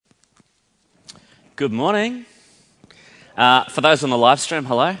Good morning. For those on the live stream,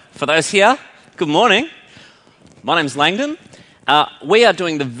 hello. For those here, good morning. My name's Langdon. We are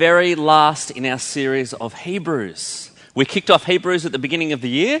doing the very last in our series of Hebrews. We kicked off Hebrews at the beginning of the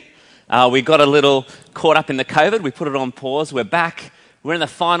year. We got a little caught up in the COVID. We put it on pause. We're back. We're in the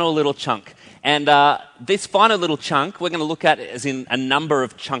final little chunk. And this final little chunk, we're going to look at as in a number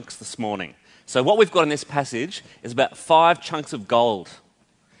of chunks this morning. So what we've got in this passage is about 5 chunks of gold.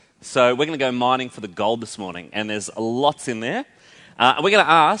 So we're going to go mining for the gold this morning, and there's lots in there. And we're going to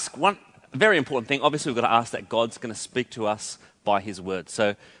ask one very important thing. Obviously, we've got to ask that God's going to speak to us by his word.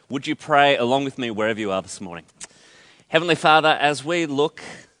 So would you pray along with me wherever you are this morning? Heavenly Father, as we look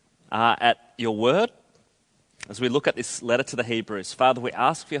at your word, as we look at this letter to the Hebrews, Father, we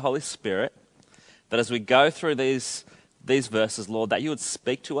ask for your Holy Spirit that as we go through these verses, Lord, that you would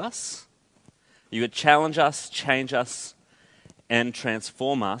speak to us, you would challenge us, change us, and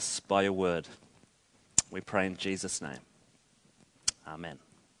transform us by your word. We pray in Jesus' name. Amen.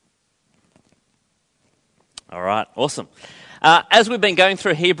 All right, awesome. As we've been going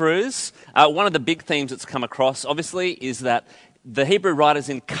through Hebrews, one of the big themes that's come across, obviously, is that the Hebrew writer's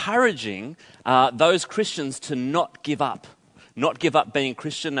encouraging those Christians to not give up being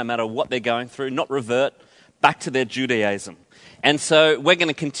Christian no matter what they're going through, not revert back to their Judaism. And so we're going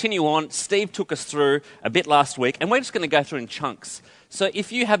to continue on. Steve took us through a bit last week, and we're just going to go through in chunks. So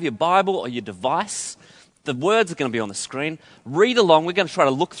if you have your Bible or your device, the words are going to be on the screen. Read along. We're going to try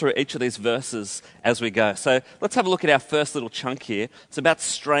to look through each of these verses as we go. So let's have a look at our first little chunk here. It's about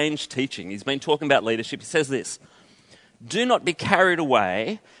strange teaching. He's been talking about leadership. He says this: "Do not be carried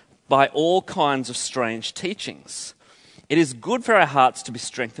away by all kinds of strange teachings. It is good for our hearts to be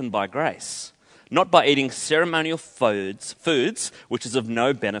strengthened by grace, not by eating ceremonial foods, which is of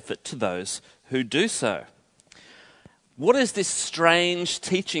no benefit to those who do so." What is this strange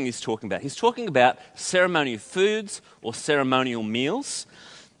teaching he's talking about? He's talking about ceremonial foods or ceremonial meals.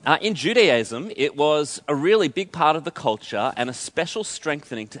 In Judaism, it was a really big part of the culture and a special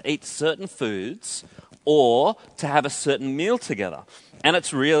strengthening to eat certain foods or to have a certain meal together. And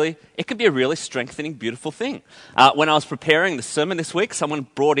it can be a really strengthening, beautiful thing. When I was preparing the sermon this week, someone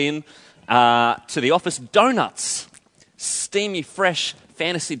brought in to the office donuts, steamy, fresh,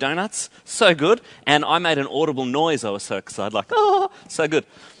 fantasy donuts, so good. And I made an audible noise. I was so excited, like, oh, so good.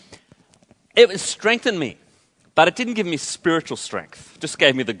 It strengthened me, but it didn't give me spiritual strength. It just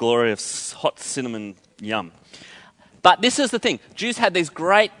gave me the glory of hot cinnamon yum. But this is the thing. Jews had these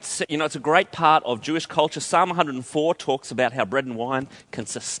great, it's a great part of Jewish culture. Psalm 104 talks about how bread and wine can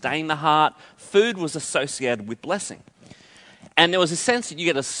sustain the heart. Food was associated with blessing. And there was a sense that you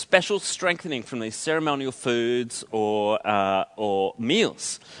get a special strengthening from these ceremonial foods or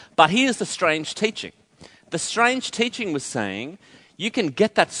meals. But here's the strange teaching. The strange teaching was saying you can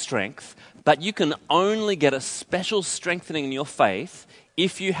get that strength, but you can only get a special strengthening in your faith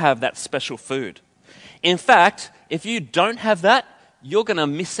if you have that special food. In fact, if you don't have that, you're going to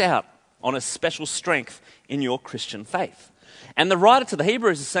miss out on a special strength in your Christian faith. And the writer to the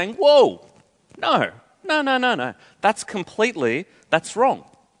Hebrews is saying, whoa, no. That's wrong.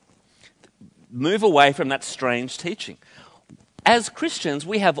 Move away from that strange teaching. As Christians,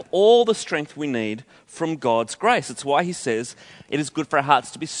 we have all the strength we need from God's grace. It's why he says it is good for our hearts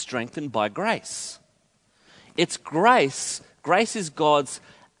to be strengthened by grace. It's grace. Grace is God's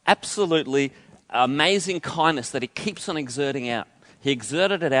absolutely amazing kindness that he keeps on exerting out. He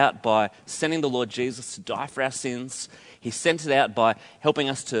exerted it out by sending the Lord Jesus to die for our sins. He sent it out by helping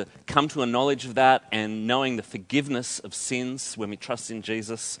us to come to a knowledge of that and knowing the forgiveness of sins when we trust in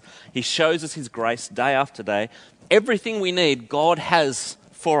Jesus. He shows us his grace day after day. Everything we need, God has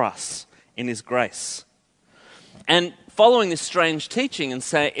for us in his grace. And following this strange teaching is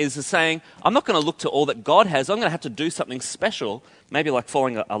saying, I'm not going to look to all that God has. I'm going to have to do something special, maybe like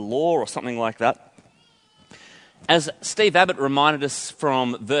following a law or something like that. As Steve Abbott reminded us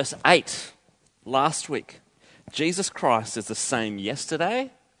from verse 8 last week, Jesus Christ is the same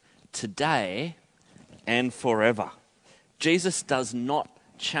yesterday, today, and forever. Jesus does not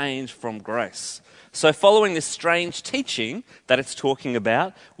change from grace. So following this strange teaching that it's talking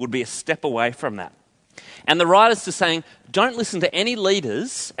about would be a step away from that. And the writers are saying, don't listen to any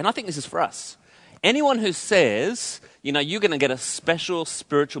leaders, and I think this is for us. Anyone who says, you're going to get a special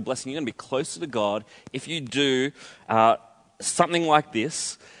spiritual blessing, you're going to be closer to God if you do something like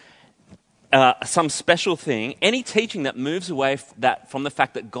this, some special thing, any teaching that moves away from the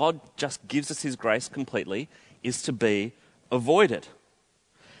fact that God just gives us his grace completely is to be avoided.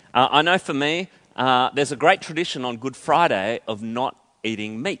 I know for me, there's a great tradition on Good Friday of not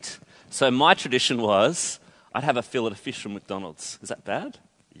eating meat. So my tradition was I'd have a fillet of fish from McDonald's. Is that bad?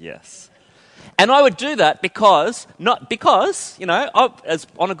 Yes. And I would do that not because, as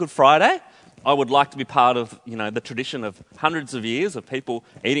on a Good Friday, I would like to be part of, the tradition of hundreds of years of people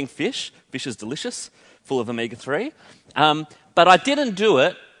eating fish. Fish is delicious, full of omega-3. But I didn't do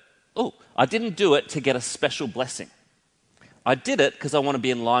it to get a special blessing. I did it because I want to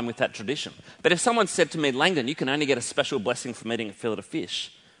be in line with that tradition. But if someone said to me, Langdon, you can only get a special blessing from eating a fillet of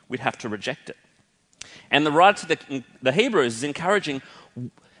fish, we'd have to reject it. And the writer to the Hebrews is encouraging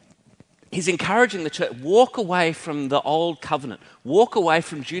the church, walk away from the old covenant, walk away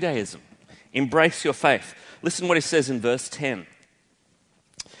from Judaism, embrace your faith. Listen what he says in verse 10.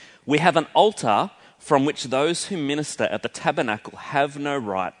 We have an altar from which those who minister at the tabernacle have no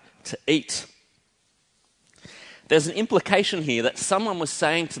right to eat. There's an implication here that someone was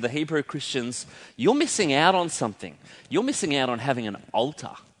saying to the Hebrew Christians, you're missing out on something. You're missing out on having an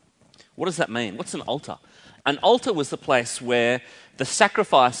altar. What does that mean? What's an altar? An altar was the place where the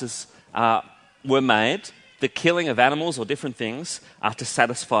sacrifices were made, the killing of animals or different things, to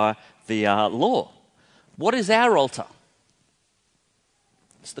satisfy the law. What is our altar?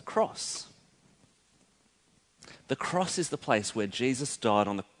 It's the cross. The cross is the place where Jesus died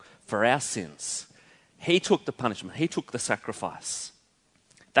for our sins. He took the punishment. He took the sacrifice.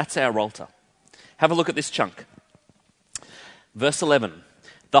 That's our altar. Have a look at this chunk. Verse 11.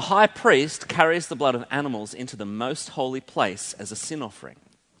 The high priest carries the blood of animals into the most holy place as a sin offering,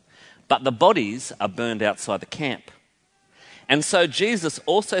 but the bodies are burned outside the camp. And so Jesus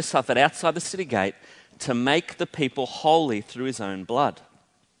also suffered outside the city gate to make the people holy through his own blood.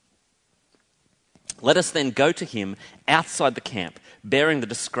 Let us then go to him outside the camp, bearing the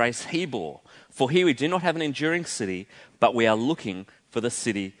disgrace he bore. For here we do not have an enduring city, but we are looking for the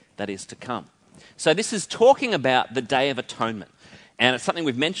city that is to come. So this is talking about the Day of Atonement. And it's something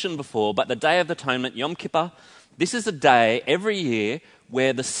we've mentioned before, but the Day of Atonement, Yom Kippur, this is a day every year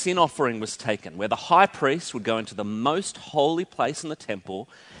where the sin offering was taken, where the high priest would go into the most holy place in the temple,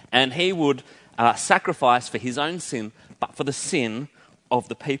 and he would sacrifice for his own sin, but for the sin of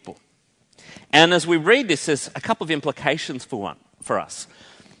the people. And as we read this, there's a couple of implications for us.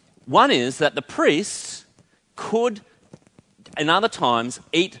 One is that the priest could, in other times,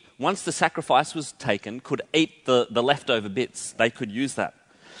 eat, once the sacrifice was taken, could eat the leftover bits. They could use that.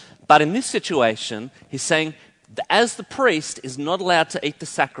 But in this situation, he's saying, as the priest is not allowed to eat the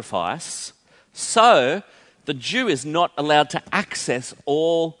sacrifice, so the Jew is not allowed to access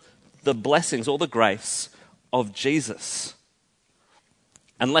all the blessings, all the grace of Jesus,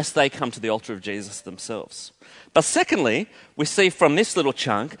 unless they come to the altar of Jesus themselves. But secondly, we see from this little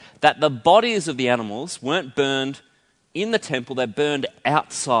chunk that the bodies of the animals weren't burned in the temple, they're burned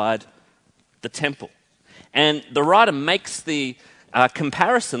outside the temple. And the writer makes the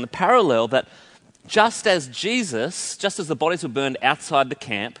comparison, the parallel, that just as the bodies were burned outside the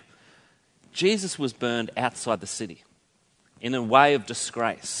camp, Jesus was burned outside the city in a way of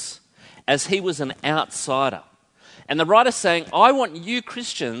disgrace, as he was an outsider. And the writer's saying, I want you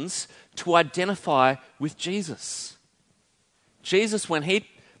Christians to identify with Jesus. Jesus, when he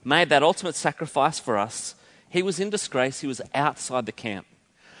made that ultimate sacrifice for us, he was in disgrace, he was outside the camp.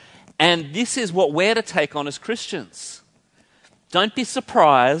 And this is what we're to take on as Christians. Don't be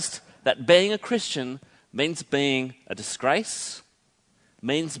surprised that being a Christian means being a disgrace,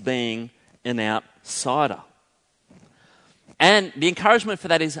 means being an outsider. And the encouragement for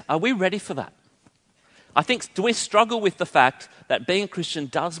that is, are we ready for that? I think, do we struggle with the fact that being a Christian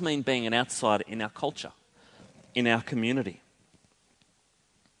does mean being an outsider in our culture, in our community?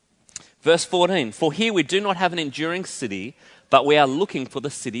 Verse 14, for here we do not have an enduring city, but we are looking for the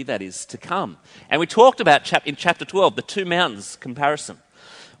city that is to come. And we talked about in chapter 12, the two mountains comparison.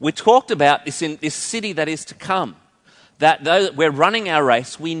 We talked about this in this city that is to come. That though we're running our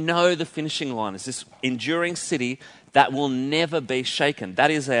race, we know the finishing line is this enduring city that will never be shaken.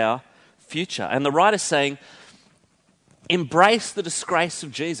 That is our future. And the writer's saying, embrace the disgrace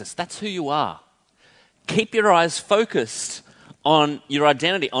of Jesus. That's who you are. Keep your eyes focused on your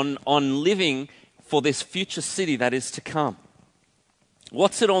identity, on living for this future city that is to come.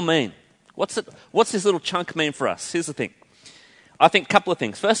 What's it all mean? What's this little chunk mean for us? Here's the thing. I think a couple of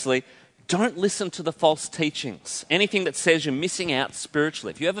things. Firstly, don't listen to the false teachings. Anything that says you're missing out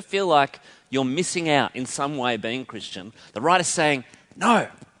spiritually. If you ever feel like you're missing out in some way being Christian, the writer's saying, no,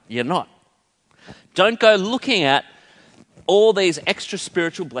 you're not. Don't go looking at all these extra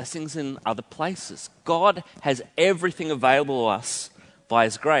spiritual blessings in other places. God has everything available to us by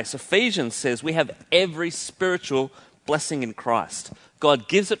his grace. Ephesians says we have every spiritual blessing in Christ. God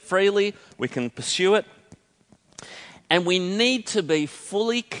gives it freely, we can pursue it, and we need to be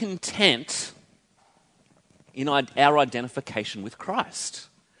fully content in our identification with Christ.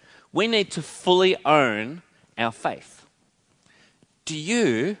 We need to fully own our faith. Do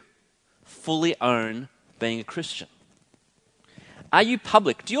you fully own being a Christian? Are you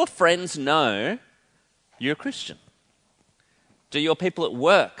public? Do your friends know you're a Christian? Do your people at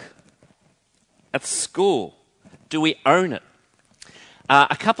work, at school, do we own it?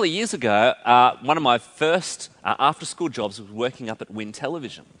 A couple of years ago, one of my first after-school jobs was working up at Win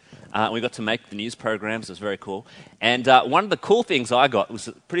Television. We got to make the news programs. It was very cool. And one of the cool things I got was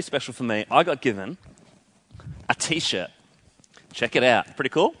pretty special for me. I got given a T-shirt. Check it out. Pretty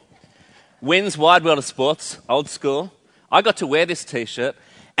cool. Win's Wide World of Sports, old school. I got to wear this T-shirt.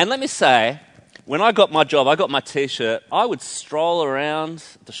 And let me say, when I got my job, I got my T-shirt, I would stroll around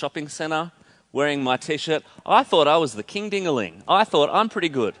the shopping centre wearing my T-shirt. I thought I was the king ding-a-ling. I thought I'm pretty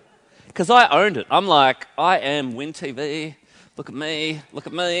good because I owned it. I'm like, I am Win TV. Look at me,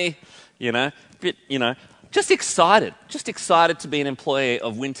 just excited to be an employee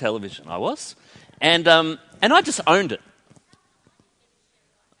of Win Television. I was, and I just owned it.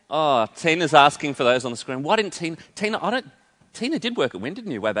 Oh, Tina's asking for those on the screen. Why didn't Tina? Tina did work at Win,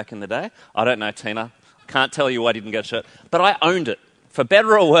 didn't you, way back in the day? I don't know, Tina. Can't tell you why I didn't get a shirt, but I owned it. For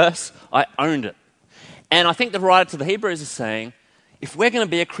better or worse, I owned it. And I think the writer to the Hebrews is saying, if we're going to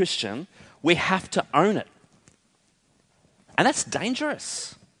be a Christian, we have to own it. And that's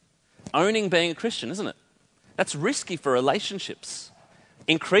dangerous. Owning being a Christian, isn't it? That's risky for relationships.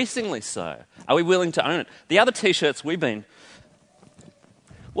 Increasingly so. Are we willing to own it? The other T-shirts we're in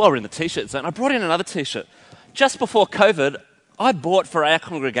the T-shirt zone, I brought in another T-shirt. Just before COVID, I bought for our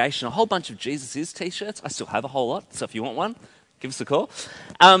congregation a whole bunch of Jesus Is T-shirts. I still have a whole lot, so if you want one, give us a call.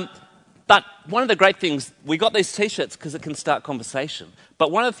 But one of the great things, we got these T-shirts because it can start conversation.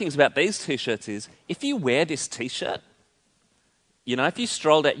 But one of the things about these T-shirts is, if you wear this T-shirt, if you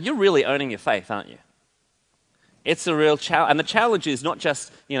strolled out, you're really owning your faith, aren't you? It's a real challenge. And the challenge is not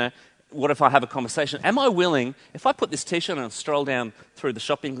just, what if I have a conversation? Am I willing, if I put this T-shirt on and stroll down through the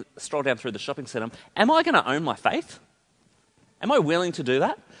shopping centre, am I going to own my faith? Am I willing to do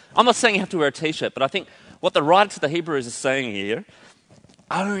that? I'm not saying you have to wear a T-shirt, but I think what the writer to the Hebrews is saying here,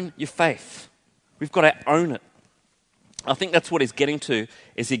 own your faith. We've got to own it. I think that's what he's getting to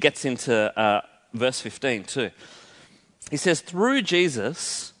as he gets into verse 15 too. He says, through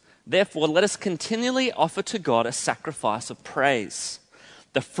Jesus, therefore, let us continually offer to God a sacrifice of praise,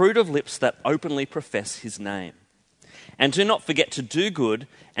 the fruit of lips that openly profess his name. And do not forget to do good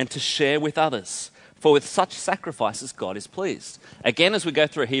and to share with others, for with such sacrifices God is pleased. Again, as we go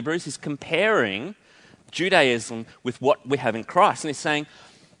through Hebrews, he's comparing Judaism with what we have in Christ. And he's saying,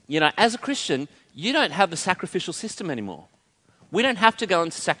 as a Christian, you don't have the sacrificial system anymore. We don't have to go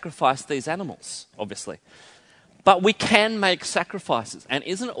and sacrifice these animals, obviously. But we can make sacrifices. And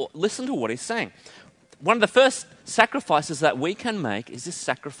listen to what he's saying. One of the first sacrifices that we can make is this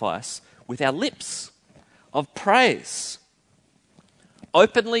sacrifice with our lips of praise.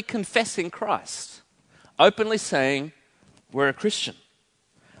 Openly confessing Christ. Openly saying, we're a Christian.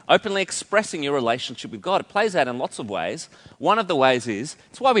 Openly expressing your relationship with God. It plays out in lots of ways. One of the ways is,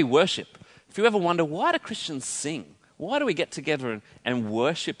 it's why we worship. If you ever wonder, why do Christians sing? Why do we get together and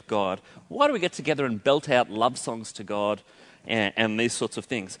worship God? Why do we get together and belt out love songs to God and these sorts of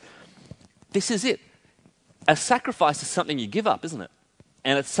things? This is it. A sacrifice is something you give up, isn't it?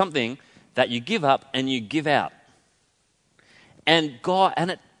 And it's something that you give up and you give out. And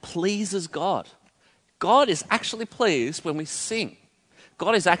it pleases God. God is actually pleased when we sing.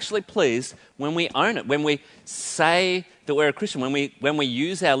 God is actually pleased when we own it, when we say that we're a Christian, when we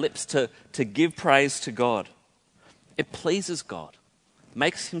use our lips to give praise to God. It pleases God,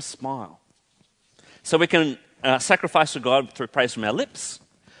 makes him smile. So we can sacrifice to God through praise from our lips,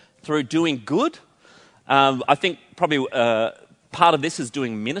 through doing good. I think probably part of this is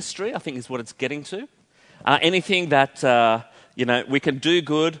doing ministry, I think is what it's getting to. Anything that, we can do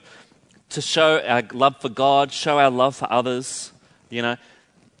good to show our love for God, show our love for others,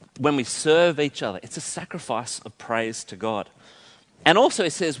 when we serve each other. It's a sacrifice of praise to God. And also it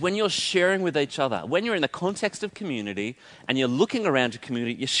says when you're sharing with each other, when you're in the context of community and you're looking around your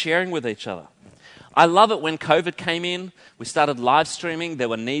community, you're sharing with each other. I love it when COVID came in, we started live streaming, there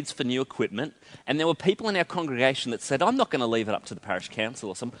were needs for new equipment, and there were people in our congregation that said, I'm not going to leave it up to the parish council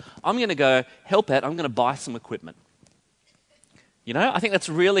or something. I'm going to go help out, I'm going to buy some equipment. I think that's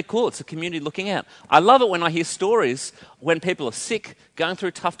really cool. It's a community looking out. I love it when I hear stories when people are sick, going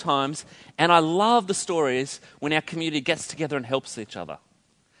through tough times, and I love the stories when our community gets together and helps each other,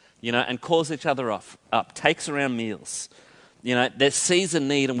 and calls each other up, takes around meals. There sees a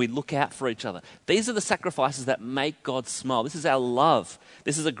need and we look out for each other. These are the sacrifices that make God smile. This is our love.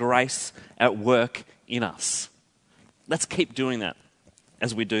 This is a grace at work in us. Let's keep doing that.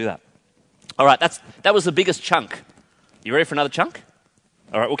 as we do that. All right, that was the biggest chunk. You ready for another chunk?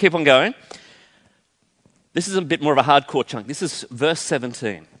 All right, we'll keep on going. This is a bit more of a hardcore chunk. This is verse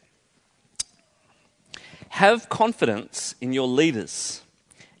 17. Have confidence in your leaders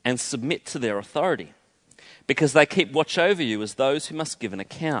and submit to their authority, because they keep watch over you as those who must give an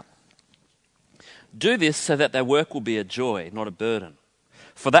account. Do this so that their work will be a joy, not a burden,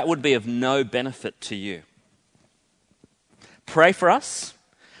 for that would be of no benefit to you. Pray for us.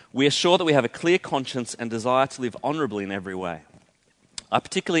 We are sure that we have a clear conscience and desire to live honourably in every way. I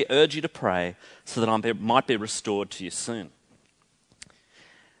particularly urge you to pray so that I might be restored to you soon.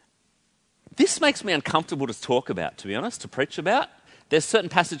 This makes me uncomfortable to talk about, to be honest, to preach about. There's certain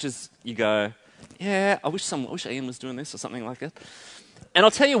passages you go, yeah, I wish Ian was doing this or something like that. And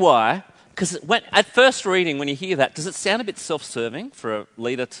I'll tell you why. Because at first reading, when you hear that, does it sound a bit self-serving for a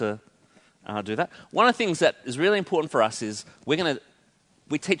leader to do that? One of the things that is really important for us is we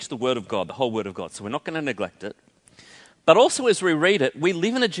teach the Word of God, the whole Word of God, so we're not going to neglect it. But also as we read it, we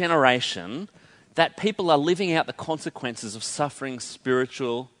live in a generation that people are living out the consequences of suffering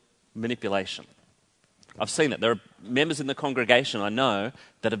spiritual manipulation. I've seen it. There are members in the congregation I know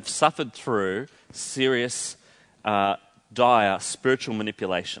that have suffered through serious, dire spiritual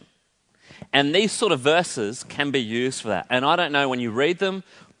manipulation. And these sort of verses can be used for that. And I don't know, when you read them,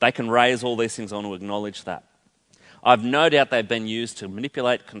 they can raise all these things on to acknowledge that. I've no doubt they've been used to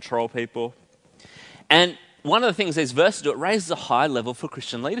manipulate, control people. And one of the things these verses do, it raises a high level for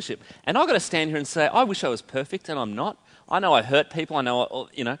Christian leadership. And I've got to stand here and say, I wish I was perfect, and I'm not. I know I hurt people, I know,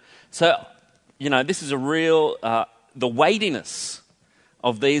 So, this is a real, the weightiness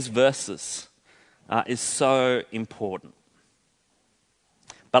of these verses is so important.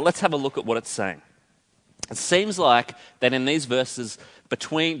 But let's have a look at what it's saying. It seems like that in these verses,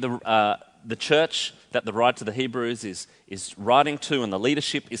 between the church that the writer to the Hebrews is writing to and the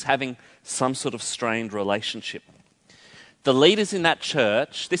leadership is having some sort of strained relationship. The leaders in that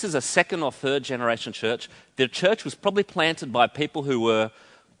church, this is a second or third generation church. The church was probably planted by people who were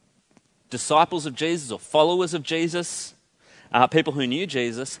disciples of Jesus or followers of Jesus, people who knew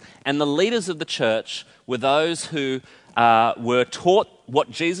Jesus, and the leaders of the church were those who were taught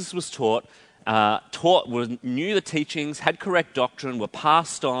what Jesus was taught, knew the teachings, had correct doctrine, were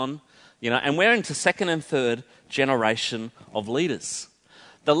passed on, and we're into second and third generation of leaders.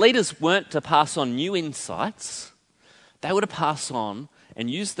 The leaders weren't to pass on new insights. They were to pass on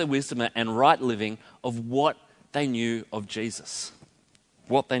and use the wisdom and right living of what they knew of Jesus.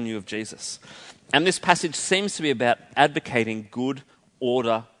 What they knew of Jesus. And this passage seems to be about advocating good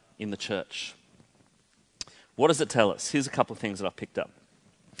order in the church. What does it tell us? Here's a couple of things that I've picked up.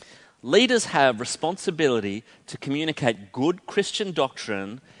 Leaders have responsibility to communicate good Christian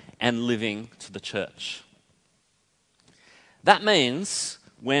doctrine and living to the church. That means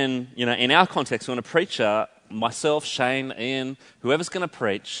when, in our context, when a preacher, myself, Shane, Ian, whoever's going to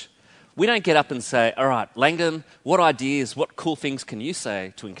preach, we don't get up and say, all right, Langdon, what ideas, what cool things can you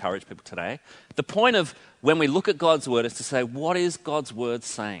say to encourage people today? The point of when we look at God's word is to say, what is God's word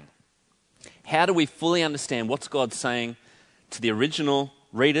saying? How do we fully understand what's God saying to the original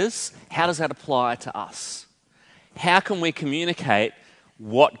readers? How does that apply to us? How can we communicate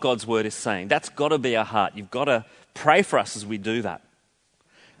what God's word is saying? That's got to be our heart. You've got to pray for us as we do that.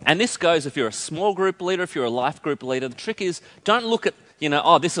 And this goes if you're a small group leader, if you're a life group leader. The trick is, don't look at,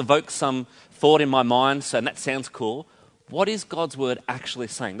 this evokes some thought in my mind, and that sounds cool. What is God's word actually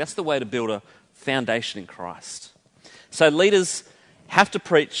saying? That's the way to build a foundation in Christ. So leaders have to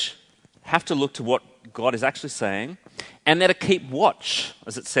preach, have to look to what God is actually saying, and they're to keep watch,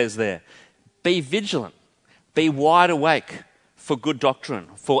 as it says there. Be vigilant. Be wide awake for good doctrine,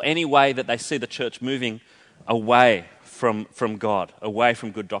 for any way that they see the church moving away from God, away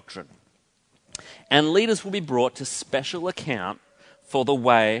from good doctrine. And leaders will be brought to special account for the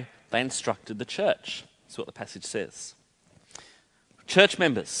way they instructed the church. That's what the passage says. Church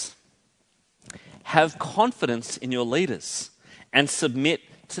members, have confidence in your leaders and submit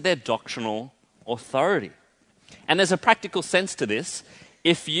to their doctrinal authority. And there's a practical sense to this.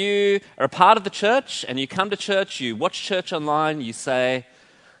 If you are a part of the church and you come to church, you watch church online, you say,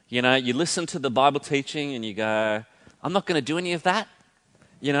 you listen to the Bible teaching and you go, I'm not going to do any of that.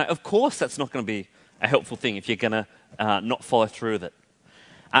 Of course that's not going to be a helpful thing if you're going to not follow through with it.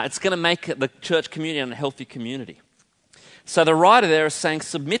 It's going to make the church community an unhealthy community. So the writer there is saying,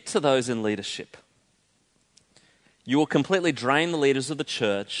 submit to those in leadership. You will completely drain the leaders of the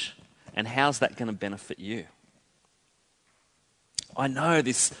church, and how's that going to benefit you? I know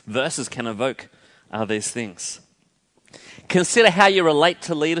these verses can evoke these things. Consider how you relate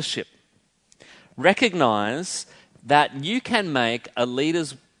to leadership. Recognize that you can make a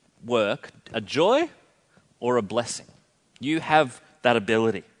leader's work a joy or a blessing. You have that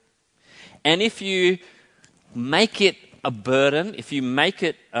ability. And if you make it a burden, if you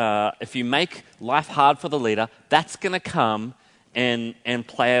make life hard for the leader, that's going to come and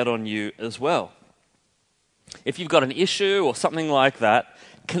play out on you as well. If you've got an issue or something like that,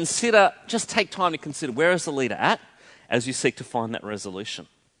 just take time to consider, where is the leader at as you seek to find that resolution.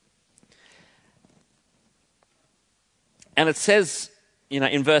 And it says,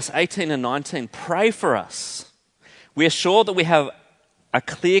 in verse 18 and 19, pray for us. We are sure that we have a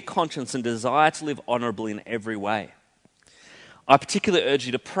clear conscience and desire to live honourably in every way. I particularly urge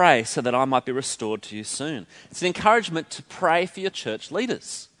you to pray so that I might be restored to you soon. It's an encouragement to pray for your church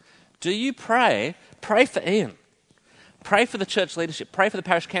leaders. Do you pray? Pray for Ian. Pray for the church leadership. Pray for the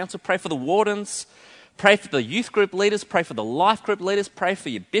parish council. Pray for the wardens. Pray for the youth group leaders. Pray for the life group leaders. Pray for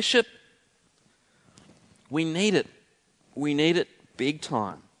your bishop. We need it. We need it big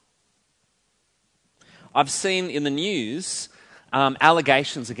time. I've seen in the news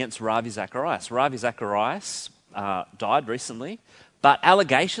allegations against Ravi Zacharias. Ravi Zacharias died recently, but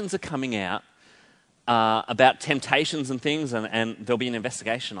allegations are coming out about temptations and things, and there'll be an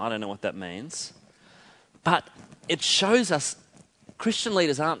investigation. I don't know what that means. But it shows us Christian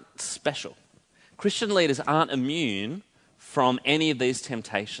leaders aren't special. Christian leaders aren't immune from any of these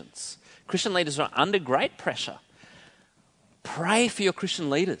temptations. Christian leaders are under great pressure. Pray for your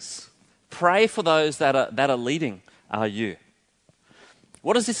Christian leaders. Pray for those that are leading you.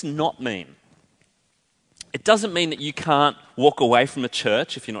 What does this not mean? It doesn't mean that you can't walk away from the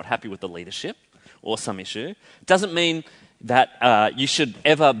church if you're not happy with the leadership or some issue. It doesn't mean that you should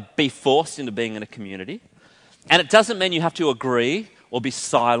ever be forced into being in a community. And it doesn't mean you have to agree or be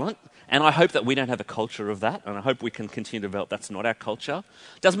silent. And I hope that we don't have a culture of that. And I hope we can continue to develop. That's not our culture.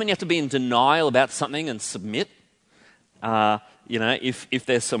 It doesn't mean you have to be in denial about something and submit, if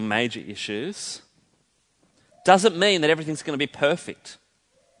there's some major issues. Doesn't mean that everything's going to be perfect.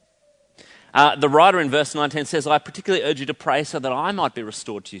 The writer in verse 19 says, I particularly urge you to pray so that I might be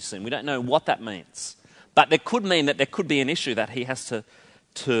restored to you soon. We don't know what that means. But it could mean that there could be an issue that he has to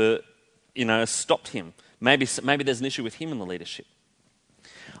stop him. Maybe there's an issue with him in the leadership.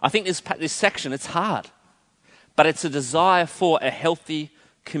 I think this section, it's hard. But it's a desire for a healthy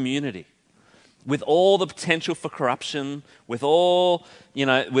community. With all the potential for corruption, with all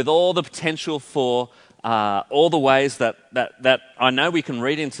the potential for all the ways that I know we can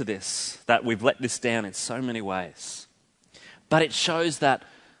read into this, that we've let this down in so many ways. But it shows that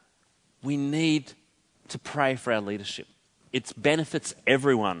we need to pray for our leadership. It benefits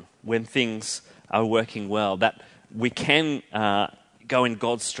everyone when things are working well, that we can go in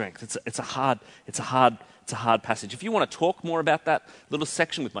God's strength. It's a hard passage. If you want to talk more about that little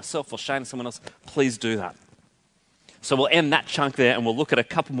section with myself or Shane or someone else, please do that. So we'll end that chunk there and we'll look at a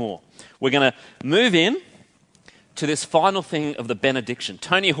couple more. We're going to move in to this final thing of the benediction.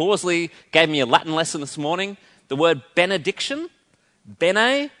 Tony Horsley gave me a Latin lesson this morning. The word benediction,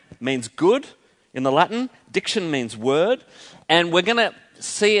 bene, means good in the Latin. Diction means word. And we're going to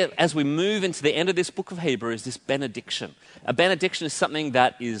see it as we move into the end of this book of Hebrews, this benediction. A benediction is something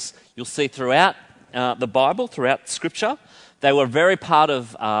that you'll see throughout the Bible, throughout Scripture. They were very part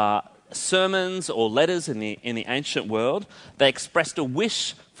of sermons or letters in the ancient world. They expressed a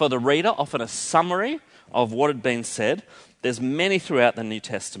wish for the reader, often a summary of what had been said. There's many throughout the New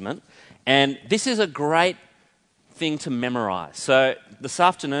Testament. And this is a great thing to memorize. So this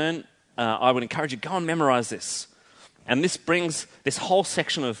afternoon, I would encourage you, go and memorize this. And this brings this whole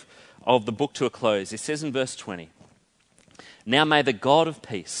section of the book to a close. It says in verse 20, now may the God of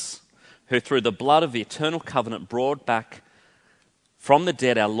peace, who through the blood of the eternal covenant brought back from the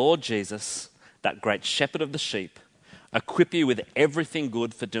dead our Lord Jesus, that great shepherd of the sheep, equip you with everything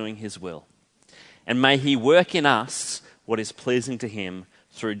good for doing his will. And may he work in us what is pleasing to him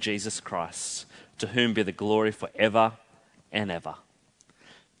through Jesus Christ, to whom be the glory forever and ever.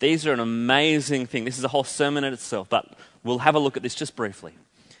 These are an amazing thing. This is a whole sermon in itself, but we'll have a look at this just briefly.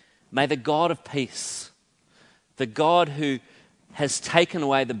 May the God of peace, the God who has taken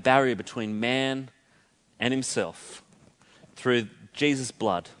away the barrier between man and himself through Jesus'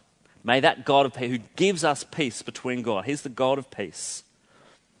 blood, may that God of peace, who gives us peace between God, he's the God of peace.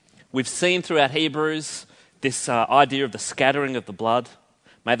 We've seen throughout Hebrews this idea of the scattering of the blood.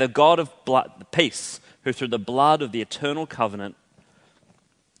 May the God of peace, who through the blood of the eternal covenant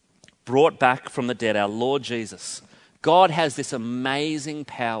brought back from the dead our Lord Jesus. God has this amazing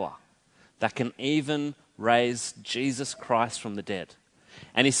power that can even raise Jesus Christ from the dead.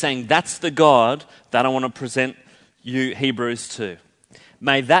 And he's saying, that's the God that I want to present you, Hebrews, to.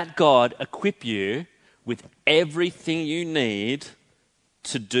 May that God equip you with everything you need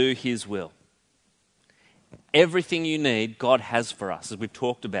to do his will. Everything you need, God has for us, as we've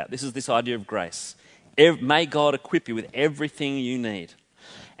talked about. This is this idea of grace. May God equip you with everything you need.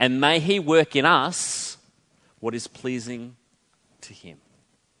 And may he work in us what is pleasing to him.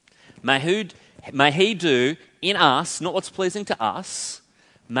 May he do in us, not what's pleasing to us,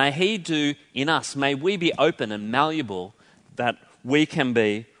 may he do in us, may we be open and malleable that we can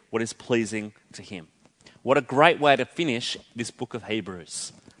be what is pleasing to him. What a great way to finish this book of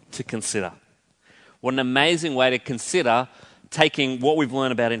Hebrews, to consider. What an amazing way to consider taking what we've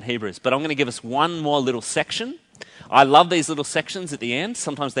learned about in Hebrews. But I'm going to give us one more little section. I love these little sections at the end.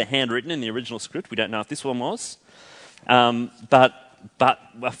 Sometimes they're handwritten in the original script. We don't know if this one was. But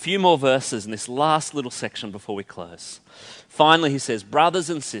a few more verses in this last little section before we close. Finally, he says, brothers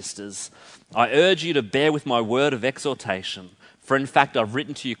and sisters, I urge you to bear with my word of exhortation, for in fact I've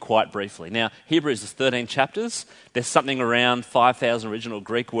written to you quite briefly. Now, Hebrews is 13 chapters. There's something around 5,000 original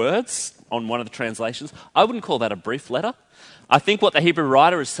Greek words on one of the translations. I wouldn't call that a brief letter. I think what the Hebrew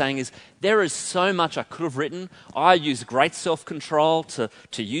writer is saying is, there is so much I could have written. I use great self-control to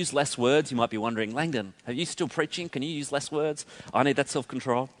use less words. You might be wondering, Langdon, are you still preaching? Can you use less words? I need that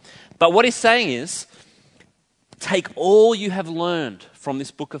self-control. But what he's saying is, take all you have learned from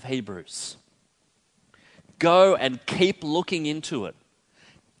this book of Hebrews. Go and keep looking into it.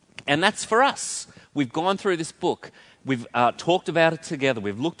 And that's for us. We've gone through this book. We've talked about it together.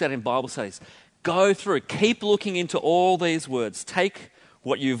 We've looked at it in Bible studies. Go through, keep looking into all these words. Take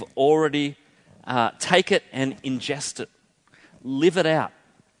what you've already, take it and ingest it. Live it out.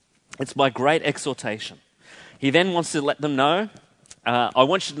 It's my great exhortation. He then wants to let them know, I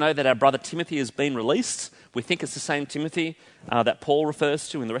want you to know that our brother Timothy has been released. We think it's the same Timothy that Paul refers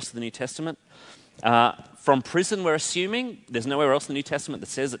to in the rest of the New Testament. From prison, we're assuming. There's nowhere else in the New Testament that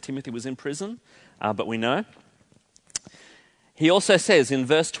says that Timothy was in prison, but we know. He also says in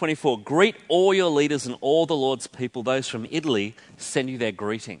verse 24, greet all your leaders and all the Lord's people. Those from Italy send you their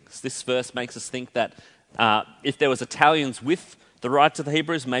greetings. This verse makes us think that if there was Italians with the writer of the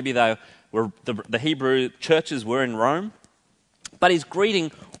Hebrews, maybe they were the Hebrew churches were in Rome. But he's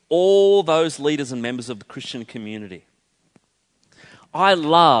greeting all those leaders and members of the Christian community. I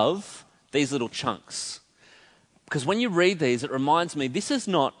love these little chunks, because when you read these, it reminds me, this is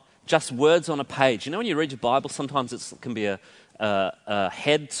not just words on a page. You know, when you read your Bible, sometimes it can be a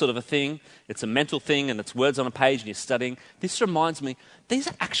head sort of a thing. It's a mental thing and it's words on a page and you're studying. This reminds me, these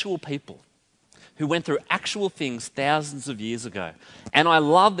are actual people who went through actual things thousands of years ago. And I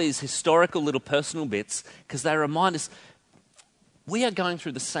love these historical little personal bits because they remind us we are going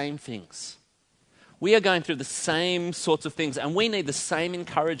through the same things. We are going through the same sorts of things, and we need the same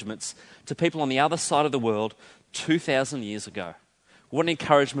encouragements to people on the other side of the world 2,000 years ago. What an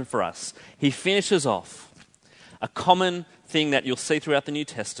encouragement for us. He finishes off a common thing that you'll see throughout the New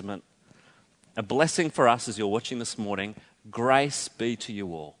Testament, a blessing for us as you're watching this morning. Grace be to you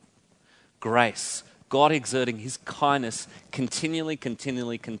all. Grace. God exerting his kindness continually,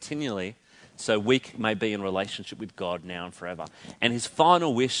 so we may be in relationship with God now and forever. And his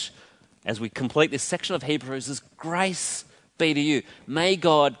final wish as we complete this section of Hebrews is grace be to you. May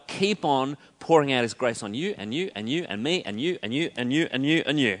God keep on pouring out his grace on you and you and you and me and you and you and you and you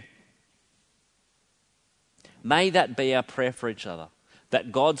and you. May that be our prayer for each other,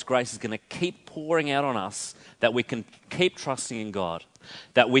 that God's grace is going to keep pouring out on us, that we can keep trusting in God,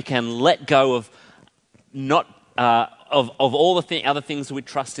 that we can let go of of all the other things that we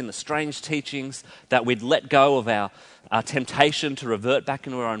trust in, the strange teachings, that we'd let go of our temptation to revert back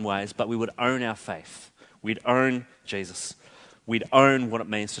into our own ways, but we would own our faith. We'd own Jesus. We'd own what it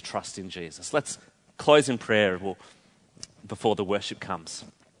means to trust in Jesus. Let's close in prayer before the worship comes.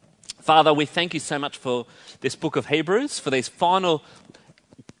 Father, we thank you so much for this book of Hebrews, for these final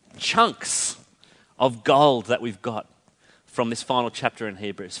chunks of gold that we've got from this final chapter in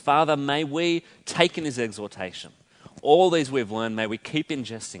Hebrews. Father, may we take in his exhortation. All these we've learned, may we keep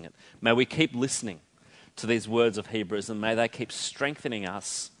ingesting it. May we keep listening to these words of Hebrews, and may they keep strengthening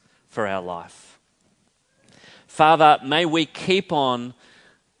us for our life. Father, may we keep on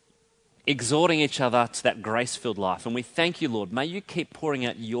exhorting each other to that grace-filled life. And we thank you, Lord. May you keep pouring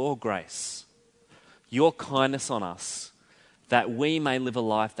out your grace, your kindness on us, that we may live a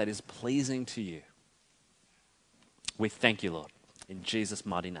life that is pleasing to you. We thank you, Lord. In Jesus'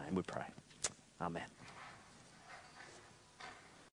 mighty name we pray. Amen.